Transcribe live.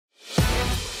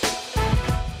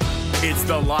It's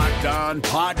the Locked On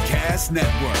Podcast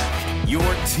Network, your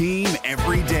team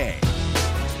every day.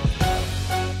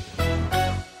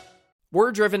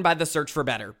 We're driven by the search for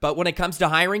better, but when it comes to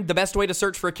hiring, the best way to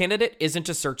search for a candidate isn't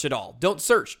to search at all. Don't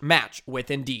search, match with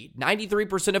Indeed.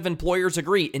 93% of employers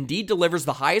agree Indeed delivers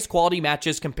the highest quality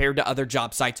matches compared to other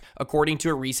job sites, according to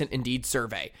a recent Indeed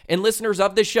survey. And listeners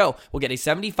of this show will get a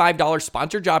 $75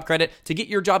 sponsored job credit to get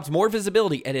your jobs more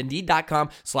visibility at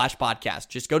Indeed.com/podcast.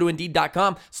 Just go to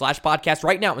Indeed.com/podcast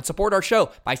right now and support our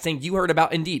show by saying you heard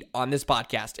about Indeed on this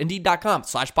podcast.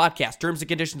 Indeed.com/podcast. Terms and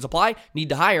conditions apply. Need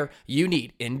to hire? You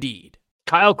need Indeed.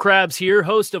 Kyle Krabs here,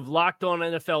 host of Locked On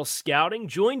NFL Scouting.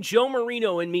 Join Joe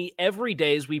Marino and me every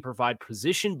day as we provide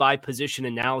position-by-position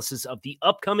analysis of the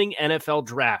upcoming NFL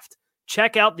Draft.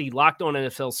 Check out the Locked On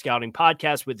NFL Scouting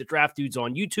podcast with the Draft Dudes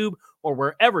on YouTube or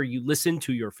wherever you listen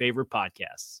to your favorite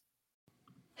podcasts.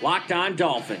 Locked On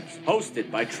Dolphins,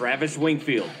 hosted by Travis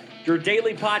Wingfield, your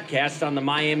daily podcast on the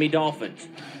Miami Dolphins,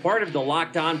 part of the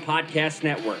Locked On Podcast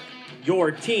Network,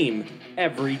 your team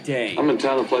every day. I'm in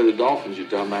town to play the Dolphins, you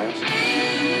dumbass.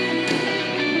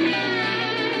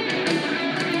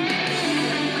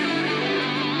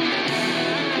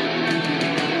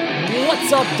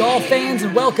 What's up, Dolph fans,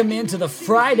 and welcome into the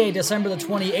Friday, December the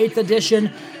 28th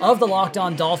edition of the Locked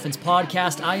On Dolphins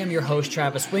podcast. I am your host,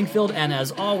 Travis Wingfield, and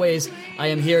as always, I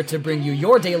am here to bring you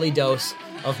your daily dose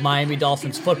of Miami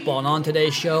Dolphins football. And on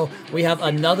today's show, we have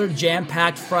another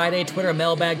jam-packed Friday Twitter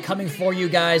mailbag coming for you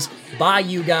guys, by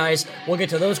you guys. We'll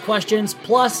get to those questions,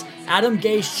 plus Adam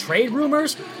Gase trade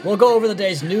rumors. We'll go over the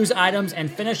day's news items and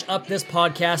finish up this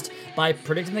podcast by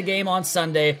predicting the game on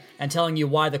Sunday and telling you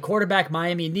why the quarterback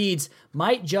Miami needs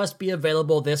might just be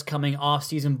available this coming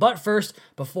offseason. But first,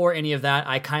 before any of that,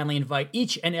 I kindly invite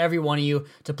each and every one of you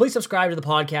to please subscribe to the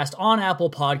podcast on Apple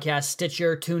Podcasts,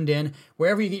 Stitcher, Tuned In,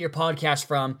 wherever you get your podcasts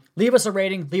from. Leave us a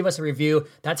rating, leave us a review.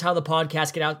 That's how the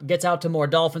podcast gets out to more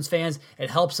Dolphins fans. It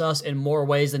helps us in more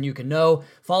ways than you can know.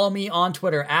 Follow me on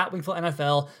Twitter at Wingfield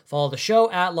NFL. Follow the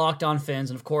show at Locked On Fins.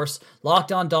 And of course,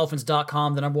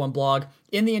 LockedOnDolphins.com, the #1 blog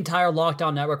in the entire Locked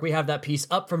On network. We have that piece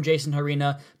up from Jason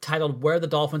Harina titled Where the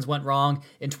Dolphins Went Wrong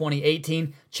in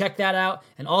 2018. Check that out.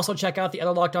 And also check out the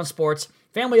other Locked On Sports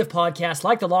family of podcasts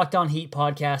like the Locked On Heat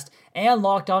podcast and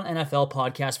Locked On NFL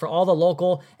podcast for all the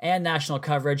local and national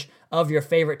coverage of your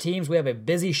favorite teams. We have a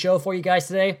busy show for you guys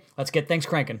today. Let's get things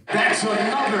cranking. That's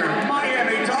another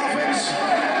Miami Dolphins.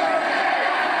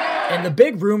 And the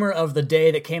big rumor of the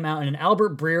day that came out in an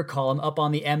Albert Breer column up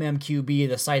on the MMQB,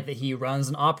 the site that he runs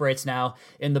and operates now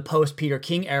in the post-Peter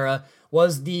King era,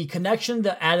 was the connection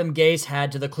that Adam Gase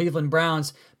had to the Cleveland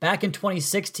Browns back in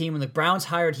 2016 when the Browns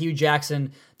hired Hugh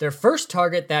Jackson. Their first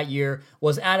target that year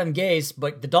was Adam Gase,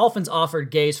 but the Dolphins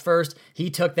offered Gase first. He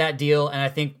took that deal, and I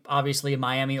think obviously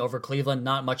Miami over Cleveland,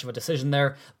 not much of a decision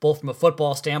there, both from a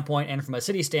football standpoint and from a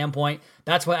city standpoint.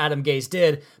 That's what Adam Gase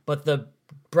did, but the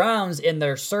Browns, in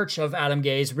their search of Adam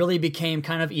Gase, really became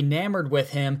kind of enamored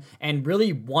with him and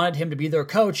really wanted him to be their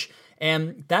coach.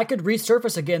 And that could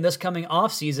resurface again this coming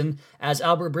offseason. As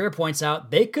Albert Breer points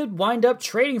out, they could wind up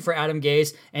trading for Adam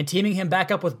Gase and teaming him back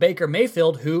up with Baker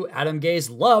Mayfield, who Adam Gase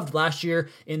loved last year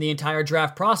in the entire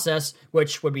draft process,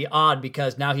 which would be odd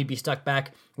because now he'd be stuck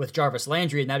back with Jarvis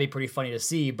Landry, and that'd be pretty funny to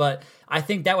see. But I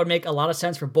think that would make a lot of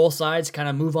sense for both sides, kind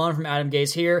of move on from Adam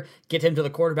Gase here, get him to the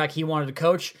quarterback he wanted to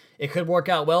coach. It could work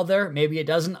out well there. Maybe it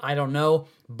doesn't. I don't know.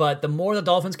 But the more the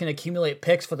Dolphins can accumulate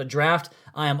picks for the draft,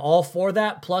 I am all for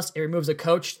that. Plus, it removes a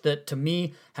coach that, to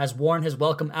me, has worn his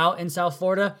welcome out in South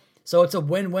Florida. So it's a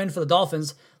win-win for the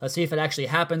Dolphins. Let's see if it actually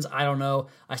happens. I don't know.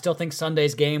 I still think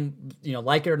Sunday's game,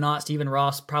 like it or not, Stephen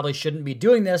Ross probably shouldn't be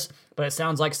doing this, but it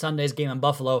sounds like Sunday's game in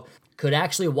Buffalo could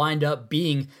actually wind up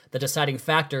being the deciding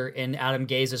factor in Adam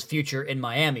Gase's future in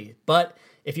Miami. But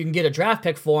if you can get a draft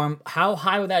pick for him, how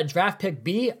high would that draft pick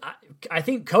be? I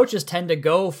think coaches tend to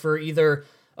go for either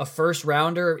a first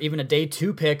rounder or even a day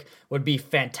 2 pick would be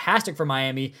fantastic for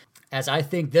Miami, as I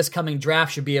think this coming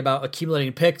draft should be about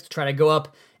accumulating picks to try to go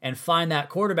up and find that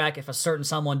quarterback if a certain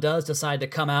someone does decide to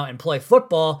come out and play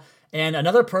football. And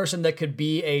another person that could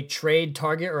be a trade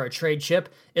target or a trade chip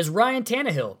is Ryan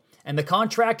Tannehill. And the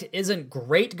contract isn't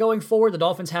great going forward. The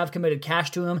Dolphins have committed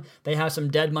cash to him. They have some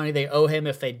dead money they owe him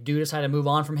if they do decide to move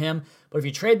on from him. But if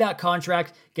you trade that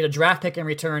contract, get a draft pick in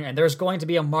return, and there's going to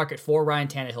be a market for Ryan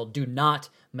Tannehill. Do not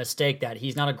mistake that.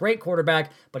 He's not a great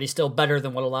quarterback, but he's still better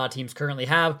than what a lot of teams currently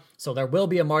have. So there will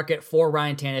be a market for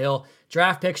Ryan Tannehill.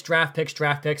 Draft picks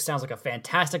sounds like a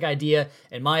fantastic idea,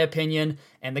 in my opinion.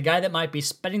 And the guy that might be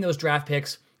spending those draft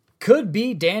picks could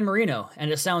be Dan Marino.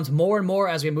 And it sounds more and more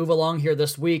as we move along here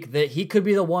this week that he could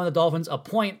be the one the Dolphins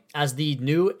appoint as the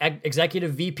new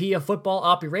executive VP of football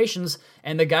operations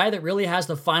and the guy that really has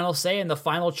the final say and the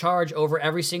final charge over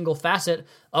every single facet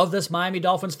of this Miami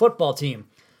Dolphins football team.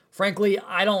 Frankly,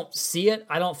 I don't see it.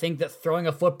 I don't think that throwing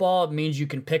a football means you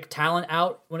can pick talent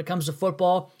out when it comes to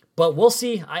football. But we'll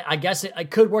see. I guess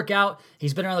it could work out.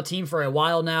 He's been around the team for a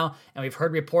while now, and we've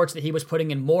heard reports that he was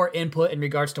putting in more input in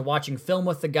regards to watching film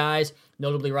with the guys,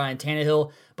 notably Ryan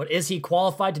Tannehill. But is he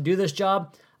qualified to do this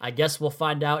job? I guess we'll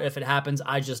find out if it happens.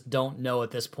 I just don't know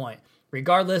at this point.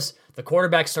 Regardless, the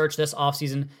quarterback search this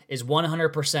offseason is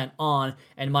 100% on,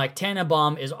 and Mike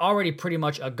Tannenbaum is already pretty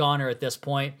much a goner at this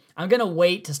point. I'm going to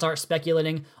wait to start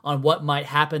speculating on what might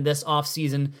happen this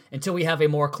offseason until we have a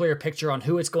more clear picture on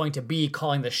who it's going to be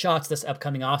calling the shots this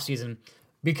upcoming offseason.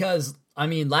 Because,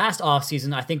 last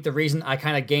offseason, I think the reason I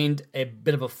kind of gained a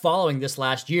bit of a following this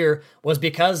last year was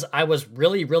because I was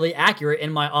really, really accurate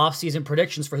in my offseason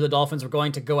predictions for who the Dolphins were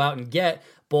going to go out and get,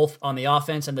 both on the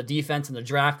offense and the defense and the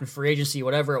draft and free agency,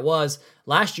 whatever it was.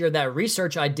 Last year, that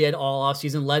research I did all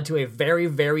offseason led to a very,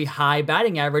 very high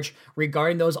batting average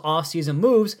regarding those offseason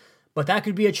moves. But that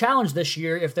could be a challenge this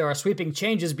year if there are sweeping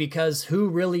changes, because who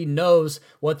really knows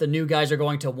what the new guys are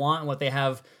going to want and what they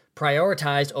have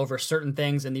prioritized over certain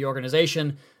things in the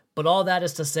organization. But all that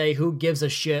is to say, who gives a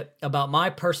shit about my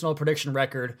personal prediction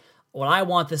record? What I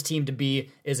want this team to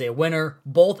be is a winner,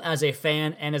 both as a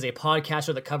fan and as a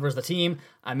podcaster that covers the team.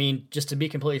 Just to be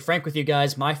completely frank with you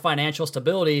guys, my financial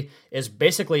stability is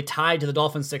basically tied to the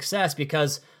Dolphins' success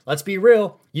because, let's be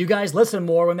real, you guys listen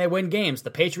more when they win games.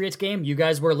 The Patriots game, you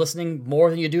guys were listening more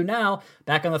than you do now.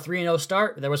 Back on the 3-0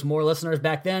 start, there was more listeners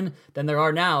back then than there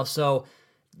are now. So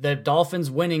the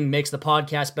Dolphins winning makes the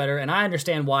podcast better, and I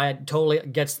understand why.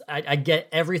 I get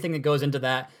everything that goes into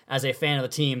that as a fan of the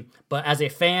team. But as a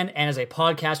fan and as a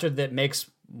podcaster that makes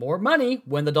more money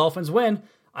when the Dolphins win,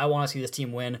 I want to see this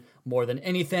team win more than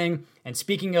anything. And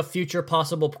speaking of future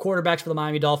possible quarterbacks for the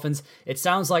Miami Dolphins, it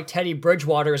sounds like Teddy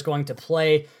Bridgewater is going to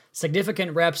play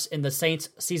significant reps in the Saints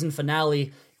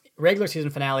regular season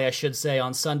finale, I should say,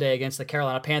 on Sunday against the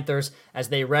Carolina Panthers as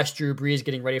they rest Drew Brees,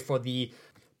 getting ready for the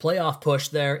playoff push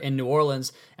there in New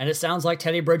Orleans. And it sounds like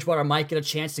Teddy Bridgewater might get a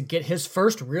chance to get his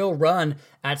first real run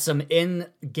at some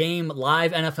in-game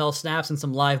live NFL snaps and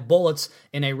some live bullets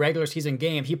in a regular season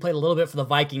game. He played a little bit for the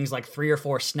Vikings, like 3 or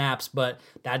 4 snaps, but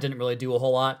that didn't really do a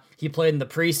whole lot. He played in the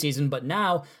preseason, but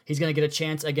now he's going to get a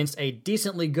chance against a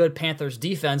decently good Panthers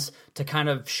defense to kind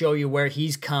of show you where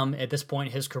he's come at this point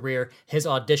in his career, his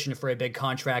audition for a big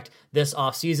contract this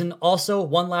offseason. Also,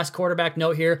 one last quarterback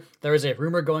note here. There is a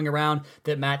rumor going around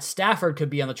that Matt Stafford could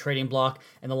be on the trading block,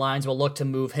 and the Lions will look to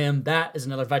move him. That is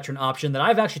another veteran option that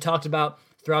I've actually talked about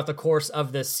throughout the course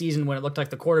of this season when it looked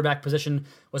like the quarterback position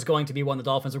was going to be one the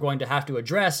Dolphins were going to have to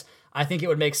address. I think it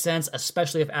would make sense,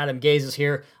 especially if Adam Gase is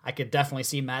here. I could definitely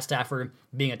see Matt Stafford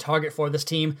being a target for this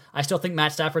team. I still think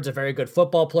Matt Stafford's a very good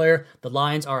football player. The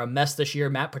Lions are a mess this year.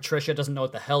 Matt Patricia doesn't know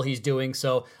what the hell he's doing,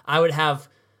 so I would have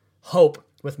hope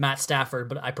with Matt Stafford,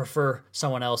 but I prefer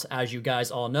someone else, as you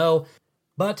guys all know.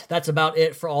 But that's about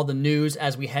it for all the news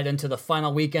as we head into the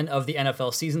final weekend of the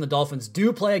NFL season. The Dolphins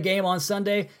do play a game on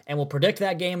Sunday, and we'll predict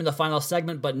that game in the final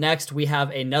segment. But next, we have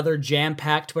another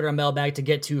jam-packed Twitter mailbag to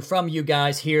get to from you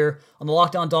guys here on the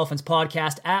Locked On Dolphins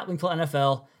podcast at Wingfield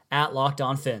NFL at Locked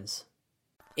On Fins.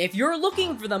 If you're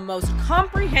looking for the most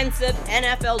comprehensive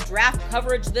NFL draft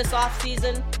coverage this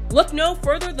offseason, look no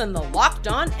further than the Locked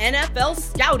On NFL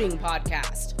Scouting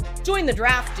Podcast. Join the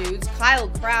draft dudes, Kyle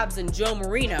Krabs and Joe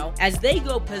Marino, as they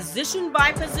go position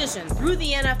by position through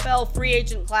the NFL free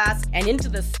agent class and into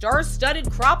the star-studded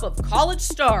crop of college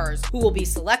stars who will be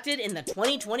selected in the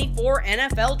 2024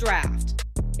 NFL Draft.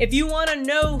 If you want to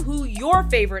know who your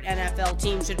favorite NFL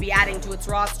team should be adding to its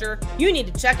roster, you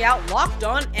need to check out Locked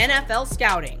On NFL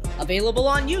Scouting, available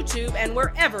on YouTube and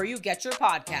wherever you get your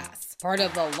podcasts. Part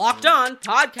of the Locked On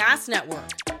Podcast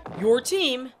Network, your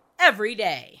team every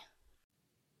day.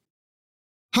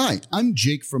 Hi, I'm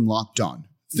Jake from Locked On.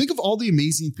 Think of all the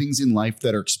amazing things in life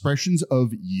that are expressions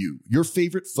of you, your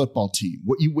favorite football team,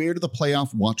 what you wear to the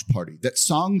playoff watch party, that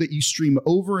song that you stream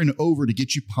over and over to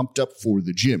get you pumped up for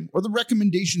the gym, or the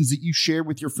recommendations that you share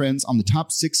with your friends on the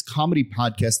top 6 comedy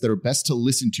podcasts that are best to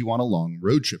listen to on a long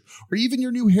road trip, or even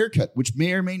your new haircut, which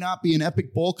may or may not be an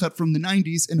epic bowl cut from the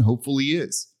 90s and hopefully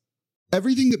is.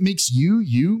 Everything that makes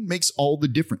you makes all the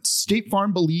difference. State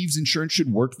Farm believes insurance should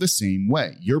work the same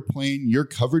way. Your plan, your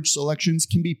coverage selections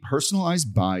can be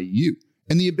personalized by you.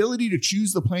 And the ability to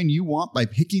choose the plan you want by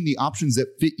picking the options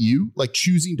that fit you, like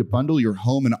choosing to bundle your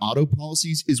home and auto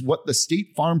policies, is what the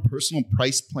State Farm Personal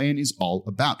Price Plan is all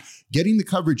about. Getting the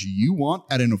coverage you want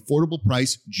at an affordable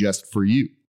price just for you.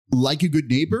 Like a good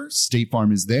neighbor, State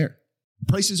Farm is there.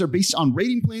 Prices are based on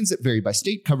rating plans that vary by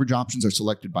state. Coverage options are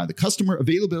selected by the customer.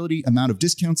 Availability, amount of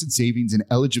discounts and savings, and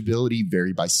eligibility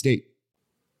vary by state.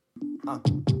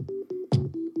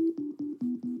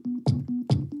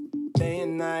 Day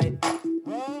and night,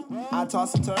 I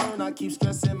toss and turn, I keep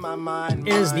stressing my mind.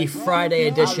 It is the Friday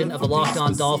edition of the Locked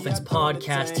On Dolphins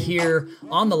podcast here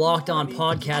on the Locked On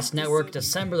Podcast Network.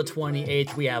 December the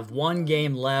 28th, we have one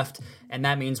game left, and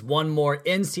that means one more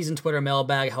in-season Twitter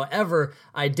mailbag. However,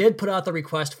 I did put out the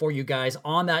request for you guys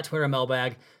on that Twitter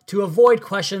mailbag to avoid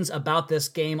questions about this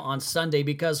game on Sunday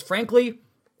because, frankly,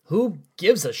 who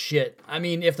gives a shit? I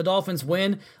mean, if the Dolphins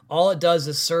win, all it does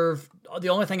is the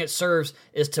only thing it serves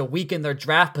is to weaken their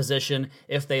draft position.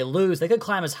 If they lose, they could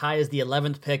climb as high as the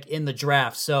 11th pick in the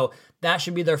draft. So that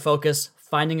should be their focus,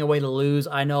 finding a way to lose.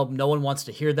 I know no one wants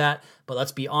to hear that, but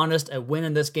let's be honest, a win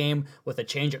in this game with a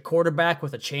change at quarterback,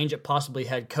 with a change at possibly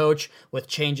head coach, with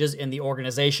changes in the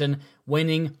organization,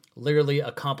 winning literally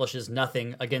accomplishes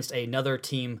nothing against another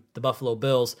team, the Buffalo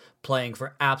Bills, playing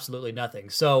for absolutely nothing.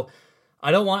 So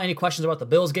I don't want any questions about the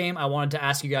Bills game. I wanted to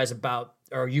ask you guys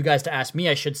you guys to ask me,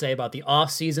 I should say, about the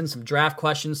offseason, some draft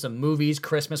questions, some movies,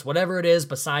 Christmas, whatever it is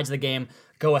besides the game.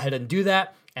 Go ahead and do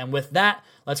that. And with that,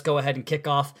 let's go ahead and kick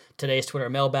off today's Twitter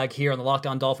mailbag here on the Locked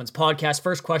On Dolphins podcast.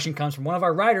 First question comes from one of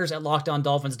our writers at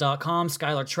LockedOnDolphins.com,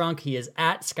 Skylar Trunk. He is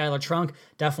at Skylar Trunk.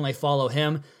 Definitely follow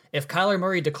him. If Kyler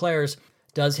Murray declares,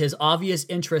 does his obvious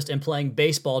interest in playing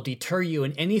baseball deter you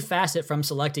in any facet from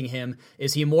selecting him?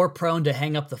 Is he more prone to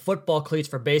hang up the football cleats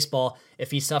for baseball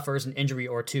if he suffers an injury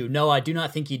or two? No, I do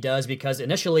not think he does, because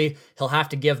initially he'll have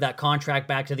to give that contract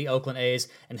back to the Oakland A's,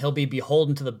 and he'll be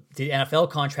beholden to the NFL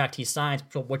contract he signs,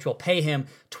 which will pay him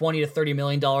 $20 to $30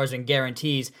 million in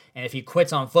guarantees. And if he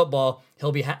quits on football,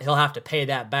 he'll have to pay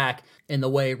that back in the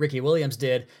way Ricky Williams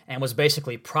did, and was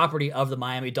basically property of the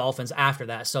Miami Dolphins after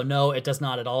that. So no, it does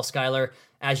not at all, Skylar.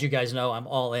 As you guys know, I'm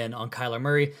all in on Kyler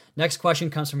Murray. Next question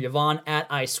comes from Yvonne at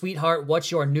iSweetheart.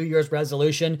 What's your New Year's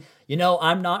resolution? You know,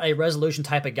 I'm not a resolution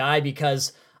type of guy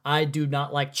because I do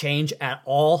not like change at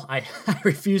all. I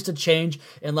refuse to change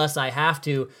unless I have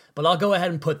to, but I'll go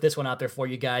ahead and put this one out there for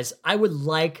you guys. I would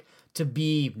like to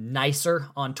be nicer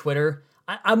on Twitter.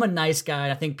 I'm a nice guy,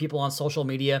 and I think people on social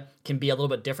media can be a little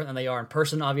bit different than they are in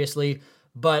person, obviously,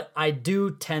 but I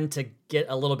do tend to get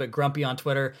a little bit grumpy on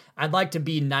Twitter. I'd like to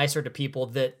be nicer to people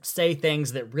that say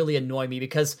things that really annoy me,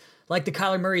 because like the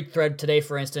Kyler Murray thread today,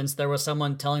 for instance, there was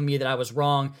someone telling me that I was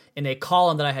wrong in a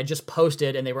column that I had just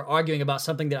posted, and they were arguing about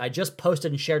something that I just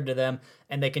posted and shared to them,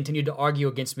 and they continued to argue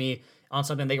against me on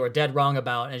something they were dead wrong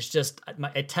about, and it's just,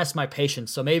 it tests my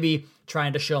patience. So maybe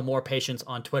trying to show more patience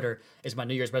on Twitter is my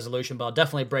New Year's resolution, but I'll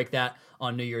definitely break that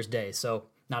on New Year's Day. So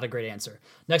not a great answer.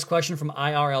 Next question from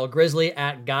IRL Grizzly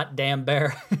at Goddamn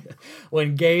Bear.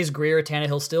 When Gase, Greer,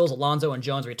 Tannehill, Stills, Alonzo, and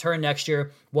Jones return next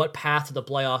year, what path to the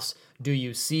playoffs do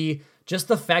you see? Just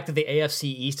the fact that the AFC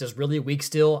East is really weak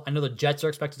still. I know the Jets are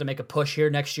expected to make a push here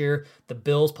next year. The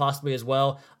Bills possibly as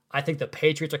well. I think the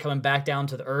Patriots are coming back down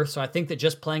to the earth, so I think that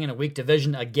just playing in a weak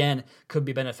division, again, could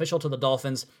be beneficial to the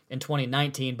Dolphins in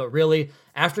 2019. But really,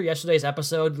 after yesterday's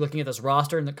episode, looking at this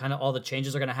roster and kind of all the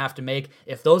changes they're going to have to make,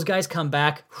 if those guys come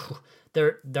back,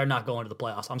 they're not going to the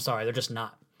playoffs. I'm sorry, they're just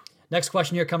not. Next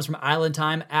question here comes from Island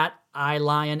Time at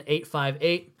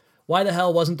iLion858. Why the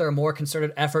hell wasn't there a more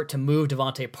concerted effort to move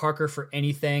Devontae Parker for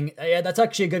anything? Yeah, that's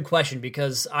actually a good question,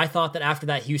 because I thought that after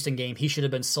that Houston game, he should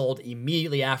have been sold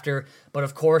immediately after. But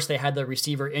of course, they had the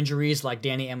receiver injuries, like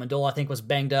Danny Amendola, I think, was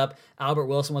banged up. Albert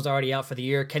Wilson was already out for the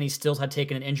year. Kenny Stills had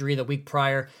taken an injury the week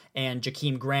prior, and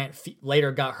Jakeem Grant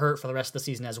later got hurt for the rest of the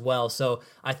season as well. So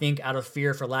I think out of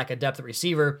fear for lack of depth at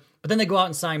receiver. But then they go out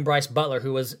and sign Bryce Butler,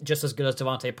 who was just as good as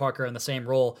Devontae Parker in the same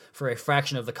role for a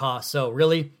fraction of the cost. So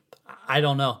really, I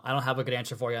don't know. I don't have a good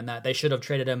answer for you on that. They should have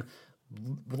traded him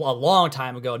a long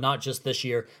time ago, not just this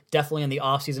year. Definitely in the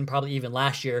offseason, probably even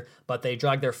last year. But they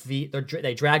dragged their feet.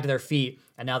 They dragged their feet,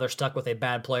 and now they're stuck with a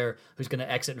bad player who's going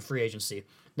to exit in free agency.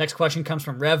 Next question comes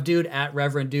from Rev Dude at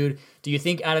Reverend Dude. Do you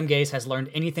think Adam Gase has learned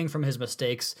anything from his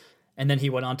mistakes? And then he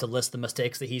went on to list the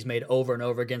mistakes that he's made over and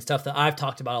over again, stuff that I've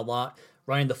talked about a lot: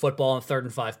 running the football in 3rd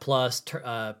and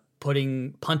 5+,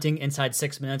 punting inside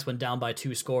 6 minutes when down by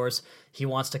 2 scores. he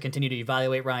wants to continue to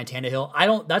evaluate Ryan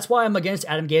Tannehill. That's why I'm against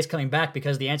Adam Gase coming back,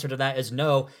 because the answer to that is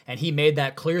no, and he made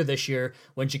that clear this year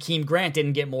when Jakeem Grant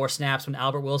didn't get more snaps, when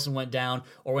Albert Wilson went down,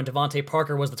 or when Devontae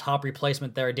Parker was the top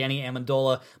replacement there, Danny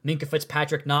Amendola, Minkah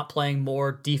Fitzpatrick not playing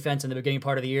more defense in the beginning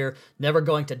part of the year, never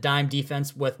going to dime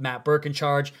defense with Matt Burke in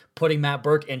charge, putting Matt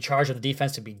Burke in charge of the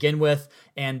defense to begin with,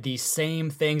 and the same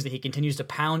things that he continues to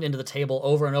pound into the table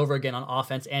over and over again on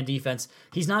offense and defense.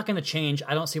 He's not going to change.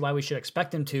 I don't see why we should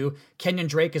expect him to. Kenyon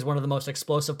Drake is one of the most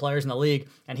explosive players in the league,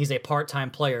 and he's a part-time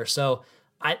player, so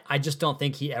I just don't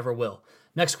think he ever will.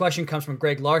 Next question comes from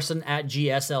Greg Larson at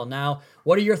GSL Now.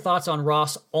 What are your thoughts on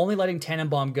Ross only letting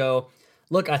Tannenbaum go?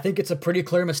 Look, I think it's a pretty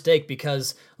clear mistake,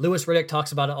 because Louis Riddick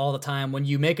talks about it all the time. When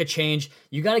you make a change,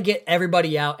 you got to get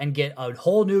everybody out and get a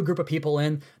whole new group of people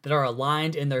in that are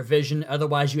aligned in their vision.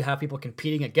 Otherwise, you have people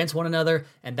competing against one another,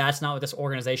 and that's not what this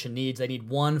organization needs. They need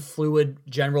one fluid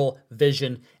general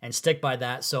vision and stick by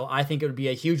that. So I think it would be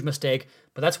a huge mistake,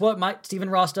 but that's what Stephen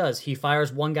Ross does. He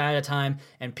fires one guy at a time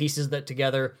and pieces that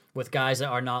together with guys that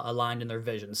are not aligned in their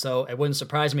vision. So it wouldn't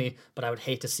surprise me, but I would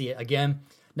hate to see it again.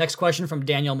 Next question from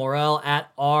Daniel Morel at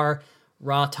R.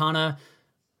 Ratana.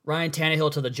 Ryan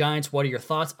Tannehill to the Giants. What are your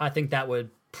thoughts? I think that would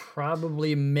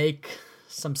probably make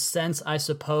some sense, I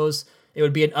suppose. It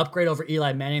would be an upgrade over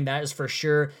Eli Manning, that is for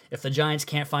sure. If the Giants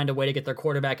can't find a way to get their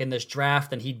quarterback in this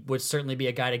draft, then he would certainly be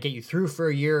a guy to get you through for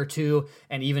a year or two,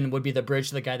 and even would be the bridge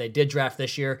to the guy they did draft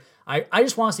this year. I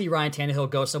just want to see Ryan Tannehill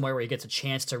go somewhere where he gets a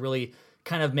chance to really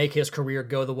kind of make his career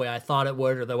go the way I thought it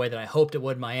would, or the way that I hoped it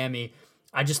would in Miami.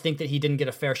 I just think that he didn't get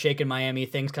a fair shake in Miami.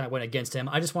 Things kind of went against him.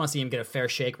 I just want to see him get a fair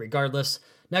shake regardless.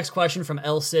 Next question from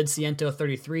El Cid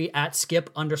Ciento33 at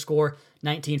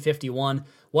Skip_1951.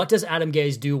 What does Adam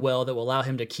Gase do well that will allow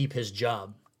him to keep his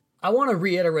job? I want to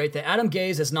reiterate that Adam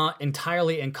Gase is not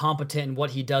entirely incompetent in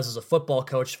what he does as a football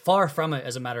coach. Far from it,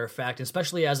 as a matter of fact,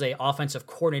 especially as an offensive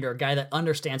coordinator, a guy that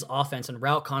understands offense and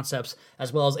route concepts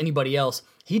as well as anybody else.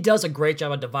 He does a great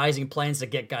job of devising plans to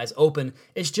get guys open.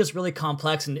 It's just really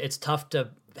complex, and it's tough to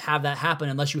have that happen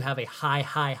unless you have a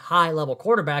high level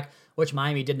quarterback, which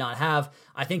Miami did not have.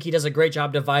 I think he does a great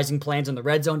job devising plans in the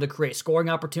red zone to create scoring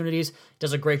opportunities,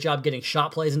 does a great job getting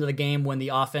shot plays into the game when the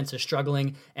offense is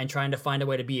struggling and trying to find a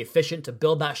way to be efficient to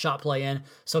build that shot play in.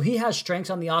 So he has strengths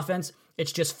on the offense.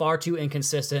 It's just far too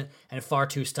inconsistent and far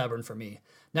too stubborn for me.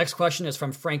 Next question is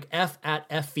from Frank F. at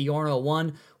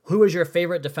FFiorno1. Who is your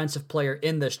favorite defensive player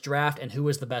in this draft, and who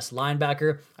is the best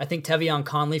linebacker? I think Tevion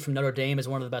Conley from Notre Dame is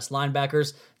one of the best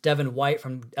linebackers. Devin White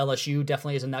from LSU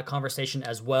definitely is in that conversation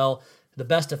as well. The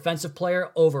best defensive player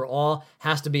overall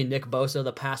has to be Nick Bosa,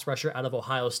 the pass rusher out of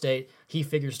Ohio State. He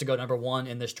figures to go number one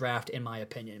in this draft, in my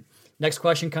opinion. Next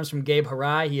question comes from Gabe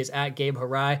Harai. He is at Gabe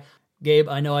Harai. Gabe,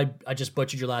 I know I just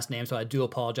butchered your last name, so I do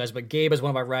apologize, but Gabe is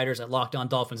one of our writers at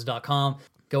LockedOnDolphins.com.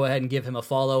 Go ahead and give him a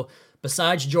follow.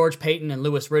 Besides George Payton and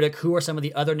Louis Riddick, who are some of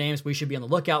the other names we should be on the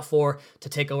lookout for to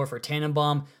take over for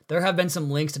Tannenbaum? There have been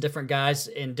some links to different guys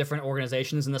in different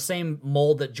organizations in the same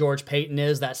mold that George Payton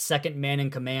is, that second man in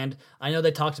command. I know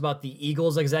they talked about the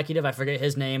Eagles executive. I forget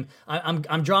his name.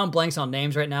 I'm drawing blanks on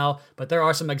names right now, but there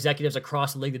are some executives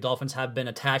across the league the Dolphins have been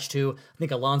attached to. I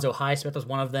think Alonzo Highsmith was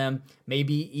one of them,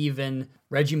 maybe even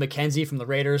Reggie McKenzie from the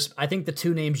Raiders. I think the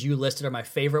two names you listed are my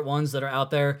favorite ones that are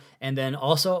out there. And then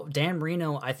also Dan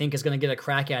Marino, I think, is going to get a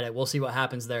crack at it. We'll see what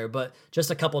happens there. But just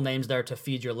a couple names there to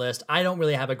feed your list. I don't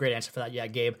really have a great answer for that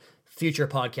yet, Gabe. Future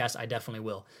podcast, I definitely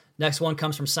will. Next one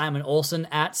comes from Simon Olson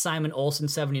at Simon Olson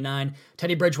 79.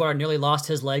 Teddy Bridgewater nearly lost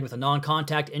his leg with a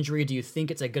non-contact injury. Do you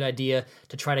think it's a good idea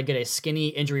to try to get a skinny,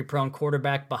 injury-prone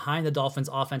quarterback behind the Dolphins'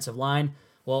 offensive line?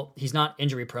 Well, he's not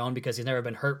injury prone because he's never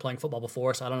been hurt playing football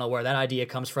before, so I don't know where that idea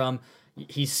comes from.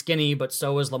 He's skinny, but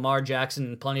so is Lamar Jackson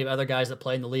and plenty of other guys that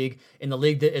play in the league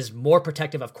that is more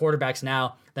protective of quarterbacks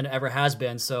now than it ever has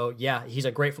been. So yeah, he's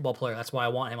a great football player. That's why I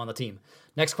want him on the team.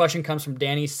 Next question comes from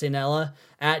Danny Sinella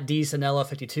at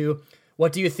DSinella52.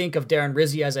 What do you think of Darren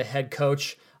Rizzi as a head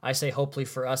coach? I say hopefully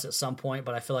for us at some point,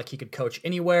 but I feel like he could coach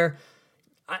anywhere.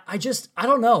 I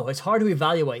don't know. It's hard to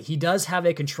evaluate. He does have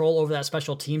a control over that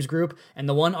special teams group, and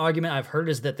the one argument I've heard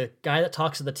is that the guy that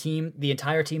talks to the team, the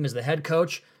entire team, is the head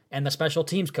coach and the special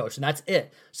teams coach, and that's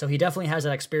it. So he definitely has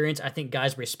that experience. I think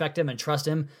guys respect him and trust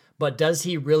him, but does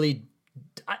he really?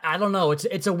 I don't know.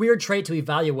 It's a weird trait to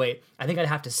evaluate. I think I'd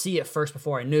have to see it first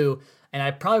before I knew, and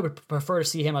I probably would prefer to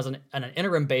see him as on an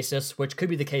interim basis, which could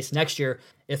be the case next year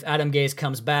if Adam Gase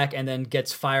comes back and then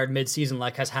gets fired mid-season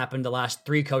like has happened the last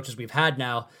three coaches we've had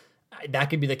now. that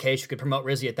could be the case. You could promote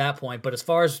Rizzi at that point. But as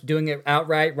far as doing it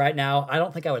outright right now, I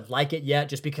don't think I would like it yet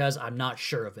just because I'm not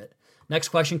sure of it. Next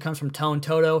question comes from Tone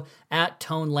Toto at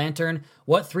Tone Lantern.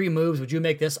 What 3 moves would you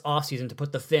make this offseason to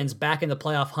put the Fins back in the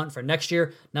playoff hunt for next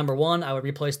year? Number 1, I would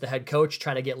replace the head coach,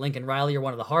 try to get Lincoln Riley or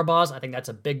one of the Harbaughs. I think that's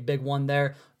a big one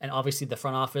there. And obviously the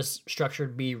front office structure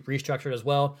would be restructured as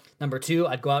well. Number 2,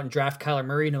 I'd go out and draft Kyler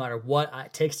Murray no matter what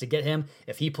it takes to get him.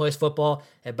 If he plays football,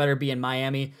 it better be in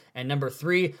Miami. And number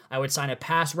 3, I would sign a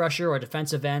pass rusher or a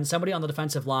defensive end, somebody on the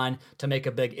defensive line to make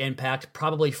a big impact.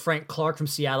 Probably Frank Clark from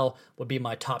Seattle would be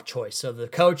my top choice. So the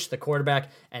coach, the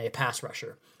quarterback, and a pass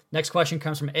rusher. Next question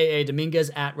comes from A.A.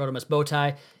 Dominguez at Rodimus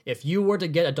Bowtie. If you were to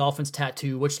get a Dolphins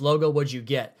tattoo, which logo would you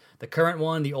get? The current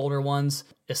one, the older ones,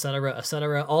 etc.,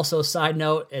 etc. Also, side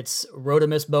note, it's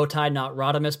Rodimus Bowtie, not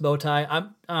Rodimus Bowtie.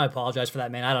 I apologize for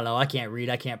that, man. I don't know. I can't read.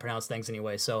 I can't pronounce things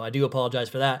anyway, so I do apologize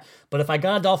for that. But if I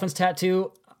got a Dolphins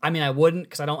tattoo, I mean, I wouldn't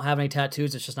because I don't have any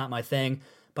tattoos. It's just not my thing.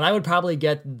 But I would probably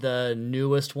get the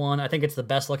newest one. I think it's the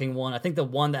best looking one. I think the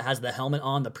one that has the helmet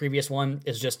on, the previous one,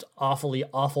 is just awful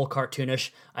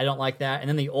cartoonish. I don't like that. And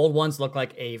then the old ones look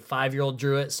like a 5-year-old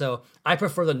drew it. So I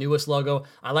prefer the newest logo.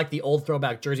 I like the old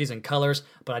throwback jerseys and colors,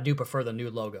 but I do prefer the new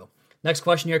logo. Next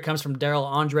question here comes from Daryl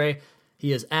Andre.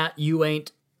 He is at You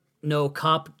Ain't No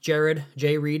Cop Jared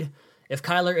J. Reed. If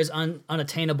Kyler is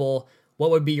unattainable, what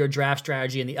would be your draft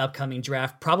strategy in the upcoming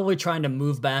draft? Probably trying to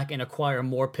move back and acquire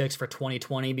more picks for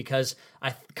 2020 because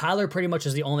Kyler pretty much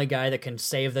is the only guy that can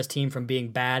save this team from being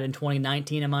bad in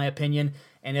 2019, in my opinion.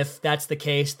 And if that's the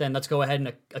case, then let's go ahead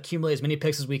and accumulate as many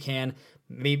picks as we can.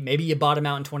 Maybe you bottom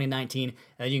out in 2019, and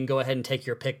then you can go ahead and take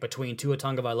your pick between Tua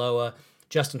Tagovailoa,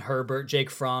 Justin Herbert, Jake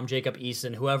Fromm, Jacob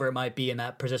Eason, whoever it might be in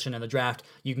that position in the draft,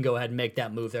 you can go ahead and make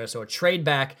that move there. So a trade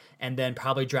back and then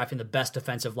probably drafting the best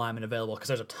defensive lineman available because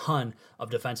there's a ton of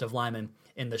defensive linemen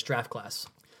in this draft class.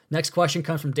 Next question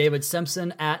comes from David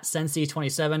Simpson at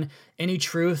Sensi27. Any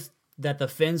truth that the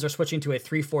Fins are switching to a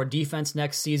 3-4 defense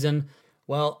next season?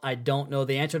 Well, I don't know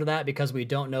the answer to that because we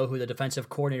don't know who the defensive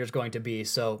coordinator is going to be,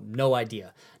 so no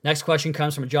idea. Next question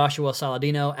comes from Joshua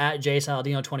Saladino at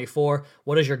jsaladino24.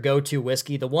 What is your go-to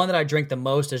whiskey? The one that I drink the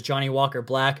most is Johnny Walker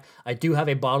Black. I do have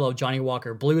a bottle of Johnny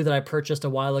Walker Blue that I purchased a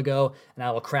while ago, and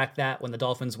I will crack that when the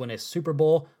Dolphins win a Super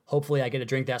Bowl. Hopefully I get to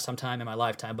drink that sometime in my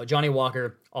lifetime, but Johnny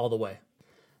Walker all the way.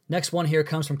 Next one here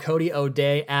comes from Cody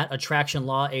O'Day at Attraction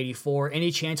Law 84.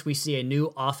 Any chance we see a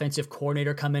new offensive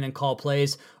coordinator come in and call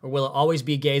plays, or will it always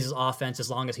be Gase's offense as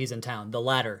long as he's in town? The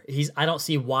latter. I don't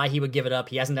see why he would give it up.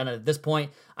 He hasn't done it at this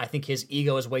point. I think his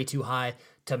ego is way too high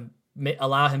to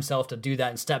allow himself to do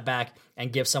that and step back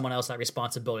and give someone else that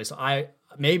responsibility. So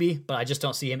but I just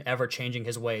don't see him ever changing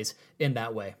his ways in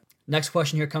that way. Next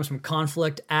question here comes from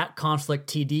Conflict at Conflict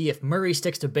TD. If Murray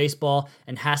sticks to baseball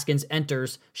and Haskins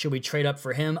enters, should we trade up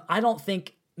for him? I don't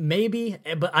think maybe,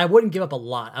 but I wouldn't give up a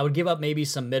lot. I would give up maybe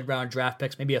some mid-round draft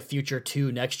picks, maybe a future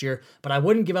 2 next year, but I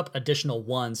wouldn't give up additional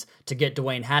ones to get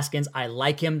Dwayne Haskins. I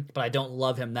like him, but I don't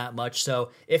love him that much. So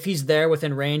if he's there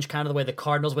within range, kind of the way the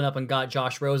Cardinals went up and got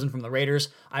Josh Rosen from the Raiders,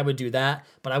 I would do that,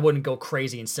 but I wouldn't go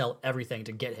crazy and sell everything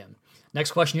to get him.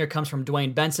 Next question here comes from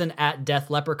Dwayne Benson at Death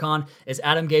Leprechaun. Is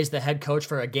Adam Gase the head coach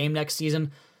for a game next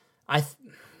season? I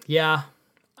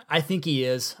think he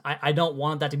is. I don't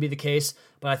want that to be the case,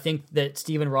 but I think that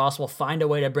Stephen Ross will find a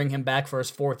way to bring him back for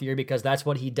his 4th year because that's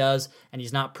what he does, and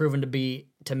he's not proven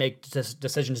to make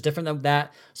decisions different than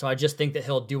that. So I just think that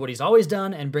he'll do what he's always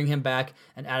done and bring him back,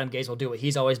 and Adam Gase will do what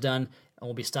he's always done, and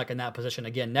we'll be stuck in that position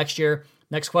again next year.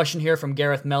 Next question here from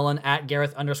Gareth Mellon at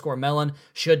Gareth_Mellon.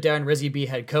 Should Darren Rizzi be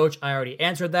head coach? I already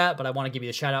answered that, but I want to give you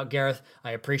a shout out, Gareth.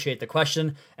 I appreciate the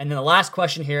question. And then the last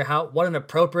question here, what an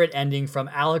appropriate ending from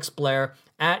Alex Blair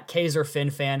at Kaiser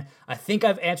FinFan. I think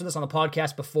I've answered this on the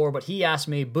podcast before, but he asked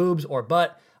me, boobs or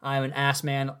butt? I'm an ass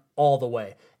man all the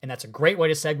way. And that's a great way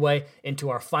to segue into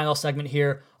our final segment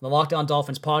here on the Locked On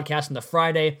Dolphins podcast on the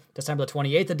Friday, December the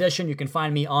 28th edition. You can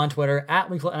find me on Twitter at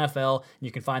Wingfield NFL, and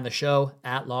you can find the show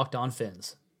at Locked On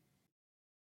Fins.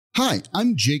 Hi,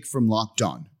 I'm Jake from Locked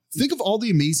On. Think of all the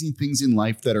amazing things in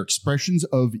life that are expressions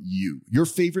of you, your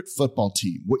favorite football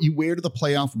team, what you wear to the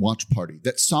playoff watch party,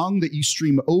 that song that you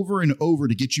stream over and over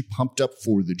to get you pumped up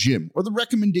for the gym, or the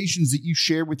recommendations that you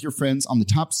share with your friends on the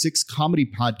top 6 comedy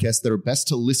podcasts that are best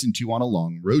to listen to on a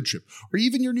long road trip, or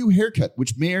even your new haircut,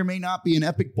 which may or may not be an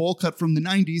epic bowl cut from the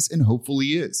 90s and hopefully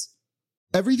is.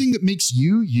 Everything that makes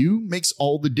you makes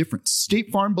all the difference.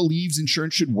 State Farm believes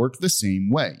insurance should work the same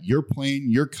way. Your plan,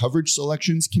 your coverage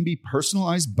selections can be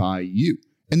personalized by you.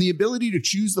 And the ability to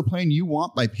choose the plan you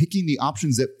want by picking the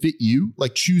options that fit you,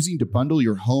 like choosing to bundle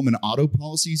your home and auto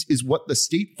policies, is what the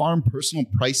State Farm Personal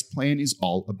Price Plan is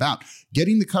all about.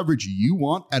 Getting the coverage you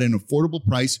want at an affordable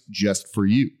price just for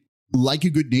you. Like a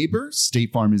good neighbor,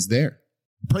 State Farm is there.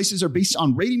 Prices are based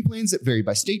on rating plans that vary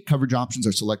by state. Coverage options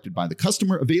are selected by the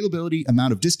customer. Availability,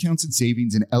 amount of discounts and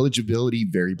savings, and eligibility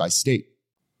vary by state.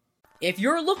 If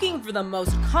you're looking for the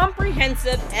most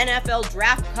comprehensive NFL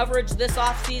draft coverage this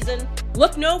offseason,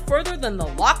 look no further than the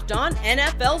Locked On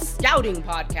NFL Scouting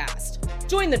Podcast.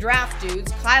 Join the draft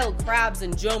dudes, Kyle Krabs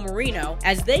and Joe Marino,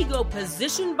 as they go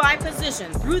position by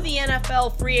position through the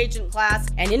NFL free agent class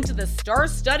and into the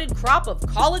star-studded crop of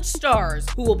college stars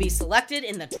who will be selected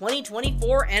in the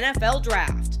 2024 NFL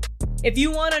Draft. If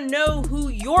you want to know who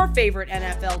your favorite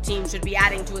NFL team should be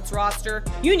adding to its roster,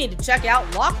 you need to check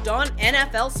out Locked On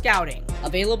NFL Scouting,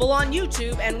 available on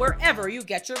YouTube and wherever you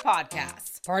get your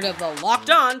podcasts. Part of the Locked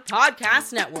On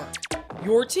Podcast Network,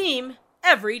 your team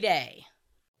every day.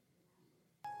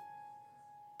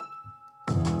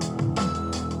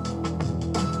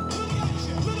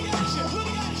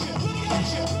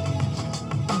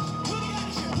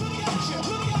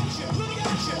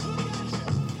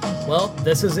 Well,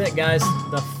 this is it, guys.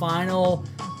 The final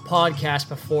podcast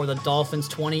before the Dolphins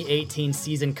 2018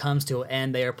 season comes to an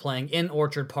end. They are playing in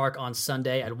Orchard Park on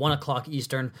Sunday at 1 o'clock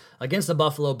Eastern against the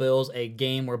Buffalo Bills, a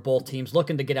game where both teams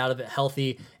looking to get out of it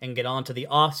healthy and get on to the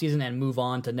offseason and move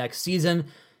on to next season.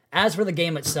 As for the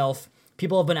game itself,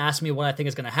 people have been asking me what I think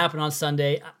is going to happen on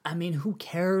Sunday. I mean, who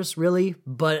cares, really?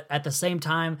 But at the same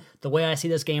time, the way I see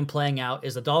this game playing out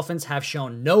is the Dolphins have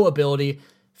shown no ability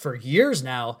for years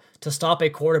now to stop a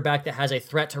quarterback that has a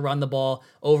threat to run the ball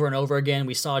over and over again.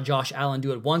 We saw Josh Allen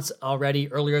do it once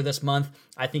already earlier this month.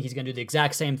 I think he's going to do the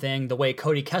exact same thing. The way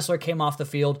Cody Kessler came off the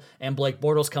field and Blake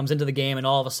Bortles comes into the game and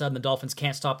all of a sudden the Dolphins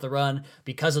can't stop the run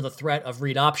because of the threat of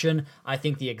read option. I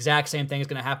think the exact same thing is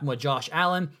going to happen with Josh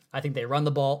Allen. I think they run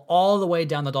the ball all the way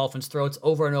down the Dolphins' throats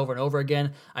over and over and over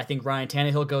again. I think Ryan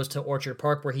Tannehill goes to Orchard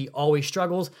Park where he always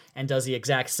struggles and does the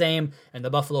exact same, and the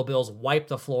Buffalo Bills wipe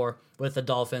the floor with the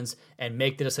Dolphins and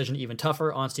make the decision even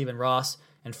tougher on Stephen Ross.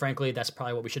 And frankly, that's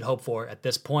probably what we should hope for at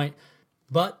this point.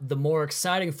 But the more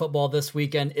exciting football this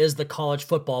weekend is the college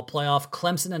football playoff.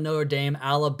 Clemson and Notre Dame,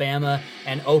 Alabama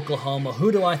and Oklahoma.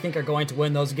 Who do I think are going to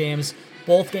win those games?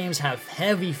 Both games have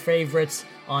heavy favorites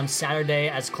on Saturday,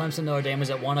 as Clemson Notre Dame is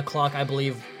at 1 o'clock, I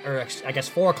believe, or I guess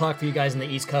 4 o'clock for you guys in the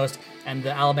East Coast, and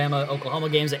the Alabama-Oklahoma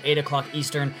games at 8 o'clock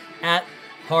Eastern at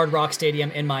Hard Rock Stadium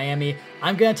in Miami.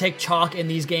 I'm going to take chalk in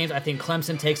these games. I think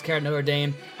Clemson takes care of Notre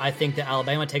Dame. I think that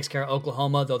Alabama takes care of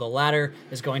Oklahoma, though the latter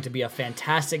is going to be a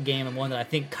fantastic game and one that I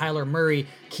think Kyler Murray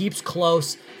keeps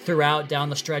close throughout down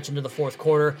the stretch into the fourth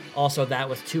quarter. Also, that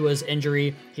with Tua's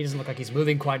injury, he doesn't look like he's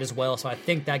moving quite as well, so I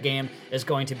think that game is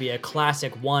going to be a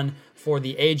classic one for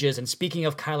the ages. And speaking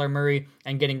of Kyler Murray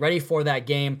and getting ready for that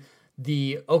game,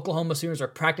 the Oklahoma Sooners are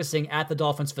practicing at the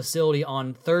Dolphins facility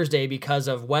on Thursday because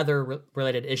of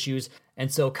weather-related issues.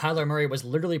 And so Kyler Murray was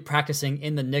literally practicing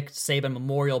in the Nick Saban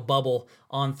Memorial bubble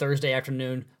on Thursday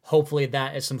afternoon. Hopefully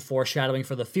that is some foreshadowing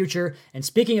for the future. And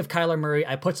speaking of Kyler Murray,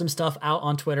 I put some stuff out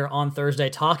on Twitter on Thursday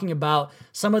talking about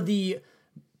some of the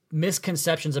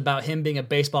misconceptions about him being a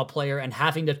baseball player and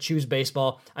having to choose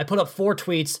baseball. I put up 4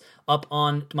 tweets up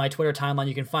on my Twitter timeline.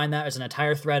 You can find that as an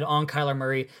entire thread on Kyler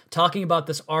Murray, talking about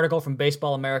this article from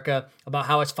Baseball America about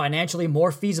how it's financially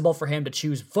more feasible for him to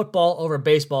choose football over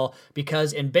baseball,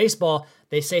 because in baseball,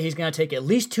 they say he's going to take at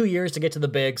least 2 years to get to the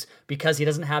bigs because he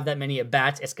doesn't have that many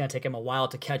at-bats. It's going to take him a while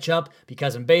to catch up,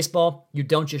 because in baseball, you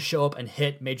don't just show up and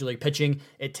hit Major League pitching.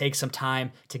 It takes some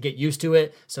time to get used to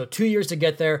it. So 2 years to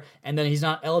get there, and then he's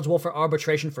not eligible for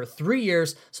arbitration for 3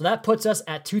 years. So that puts us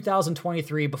at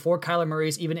 2023 before Kyler Murray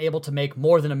is even able to make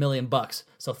more than $1 million.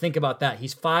 So think about that.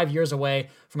 He's 5 years away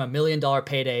from $1 million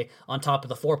payday on top of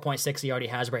the 4.6 he already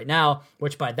has right now,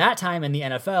 which by that time in the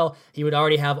NFL, he would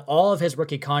already have all of his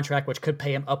rookie contract, which could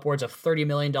pay him upwards of $30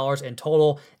 million in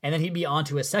total. And then he'd be on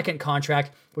to his second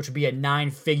contract, which would be a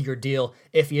 9-figure deal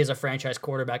if he is a franchise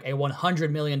quarterback, a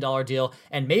 $100 million deal,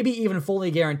 and maybe even fully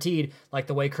guaranteed, like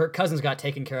the way Kirk Cousins got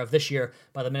taken care of this year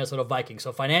by the Minnesota Vikings.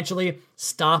 So financially,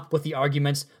 stop with the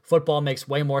arguments. Football makes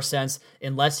way more sense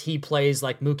unless he plays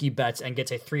like Mookie Betts and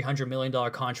gets a $300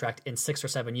 million contract in 6 or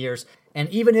 7 years. And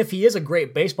even if he is a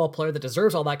great baseball player that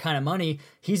deserves all that kind of money,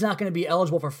 he's not going to be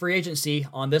eligible for free agency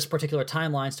on this particular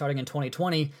timeline starting in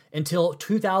 2020 until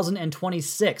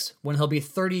 2026, when he'll be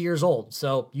 30 years old.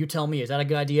 So you tell me, is that a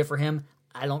good idea for him?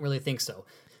 I don't really think so.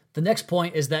 The next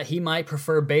point is that he might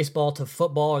prefer baseball to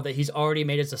football, or that he's already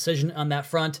made his decision on that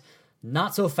front.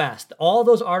 Not so fast. All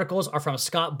those articles are from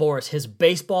Scott Boras, his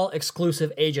baseball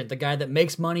exclusive agent, the guy that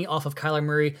makes money off of Kyler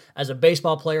Murray as a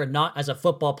baseball player, not as a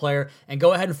football player. And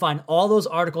go ahead and find all those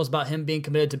articles about him being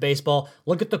committed to baseball.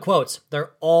 Look at the quotes.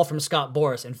 They're all from Scott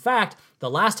Boras. In fact, the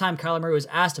last time Kyler Murray was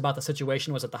asked about the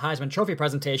situation was at the Heisman Trophy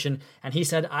presentation, and he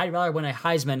said, "I'd rather win a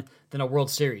Heisman than a World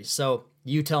Series." So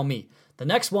you tell me. The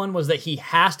next one was that he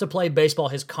has to play baseball.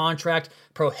 His contract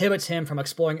prohibits him from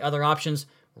exploring other options.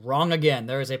 Wrong again.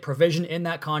 There is a provision in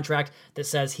that contract that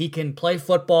says he can play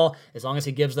football as long as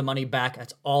he gives the money back.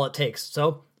 That's all it takes.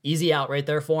 So easy out right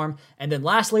there for him. And then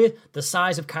lastly, the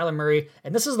size of Kyler Murray.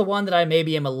 And this is the one that I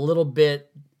maybe am a little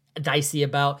bit dicey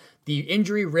about. The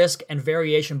injury risk and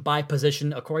variation by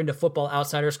position. According to Football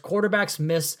Outsiders, quarterbacks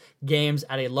miss games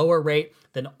at a lower rate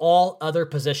than all other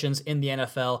positions in the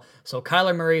NFL. So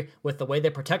Kyler Murray, with the way they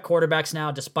protect quarterbacks now,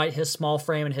 despite his small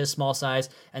frame and his small size,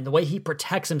 and the way he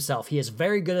protects himself, he is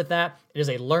very good at that. It is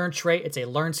a learned trait. It's a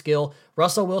learned skill.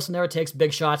 Russell Wilson never takes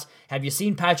big shots. Have you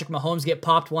seen Patrick Mahomes get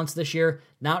popped once this year?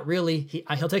 Not really.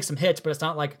 He'll take some hits, but it's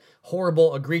not like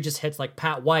horrible, egregious hits like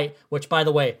Pat White, which, by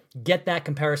the way, get that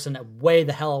comparison way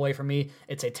the hell away from me.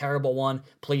 It's a terrible one.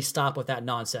 Please stop with that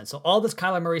nonsense. So all this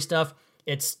Kyler Murray stuff,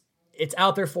 it's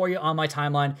out there for you on my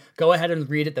timeline. Go ahead and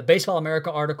read it. The Baseball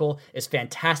America article is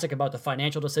fantastic about the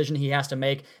financial decision he has to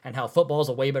make and how football is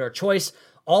a way better choice.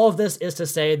 All of this is to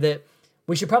say that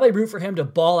we should probably root for him to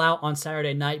ball out on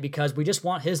Saturday night because we just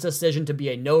want his decision to be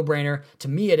a no-brainer. To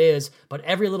me, it is, but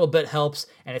every little bit helps.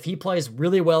 And if he plays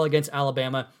really well against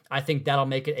Alabama, I think that'll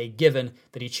make it a given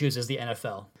that he chooses the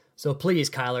NFL. So please,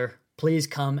 Kyler, please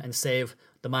come and save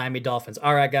the Miami Dolphins.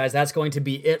 All right, guys, that's going to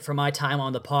be it for my time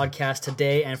on the podcast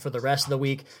today and for the rest of the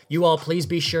week. You all, please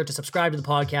be sure to subscribe to the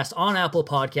podcast on Apple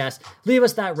Podcasts. Leave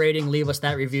us that rating. Leave us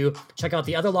that review. Check out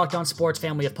the other Locked On Sports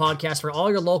family of podcasts for all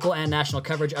your local and national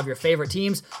coverage of your favorite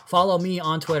teams. Follow me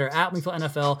on Twitter at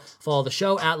WingfieldNFL. Follow the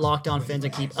show at Locked On Fins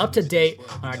and keep up to date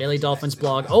on our Daily Dolphins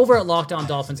blog over at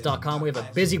LockedOnDolphins.com. We have a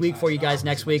busy week for you guys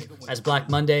next week as Black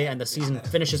Monday and the season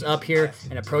finishes up here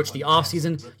and approach the off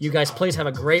season. You guys, please have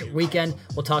a great weekend.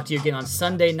 We'll talk to you again on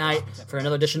Sunday night for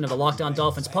another edition of the Locked On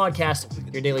Dolphins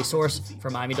podcast, your daily source for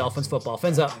Miami Dolphins football.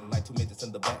 Fins up. Like 2 minutes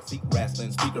in the backseat,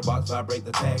 wrestling, speaker box, vibrate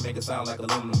the tag, make it sound like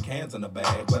aluminum cans in the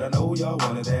bag. But I know y'all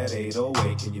wanted that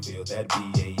 808, can you feel that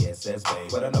BASS,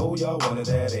 babe? But I know y'all wanted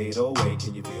that 808,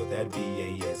 can you feel that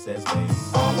BASS,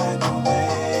 babe? All I know,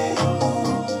 babe.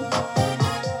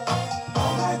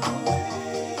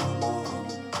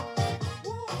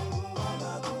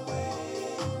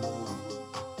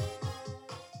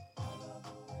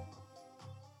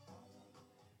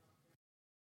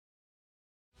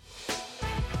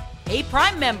 Hey,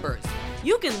 Prime members,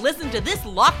 you can listen to this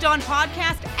Locked On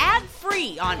podcast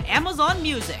ad-free on Amazon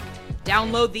Music.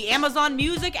 Download the Amazon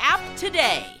Music app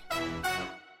today.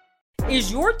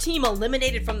 Is your team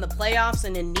eliminated from the playoffs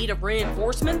and in need of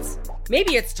reinforcements?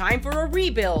 Maybe it's time for a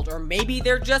rebuild, or maybe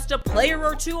they're just a player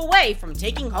or two away from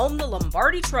taking home the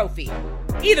Lombardi Trophy.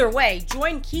 Either way,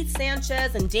 join Keith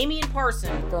Sanchez and Damian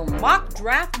Parson for Mock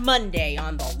Draft Monday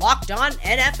on the Locked On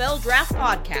NFL Draft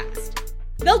Podcast.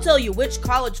 They'll tell you which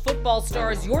college football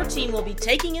stars your team will be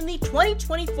taking in the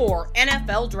 2024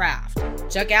 NFL Draft.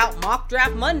 Check out Mock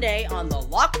Draft Monday on the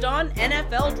Locked On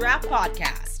NFL Draft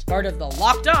Podcast, part of the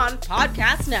Locked On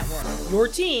Podcast Network. Your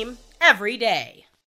team every day.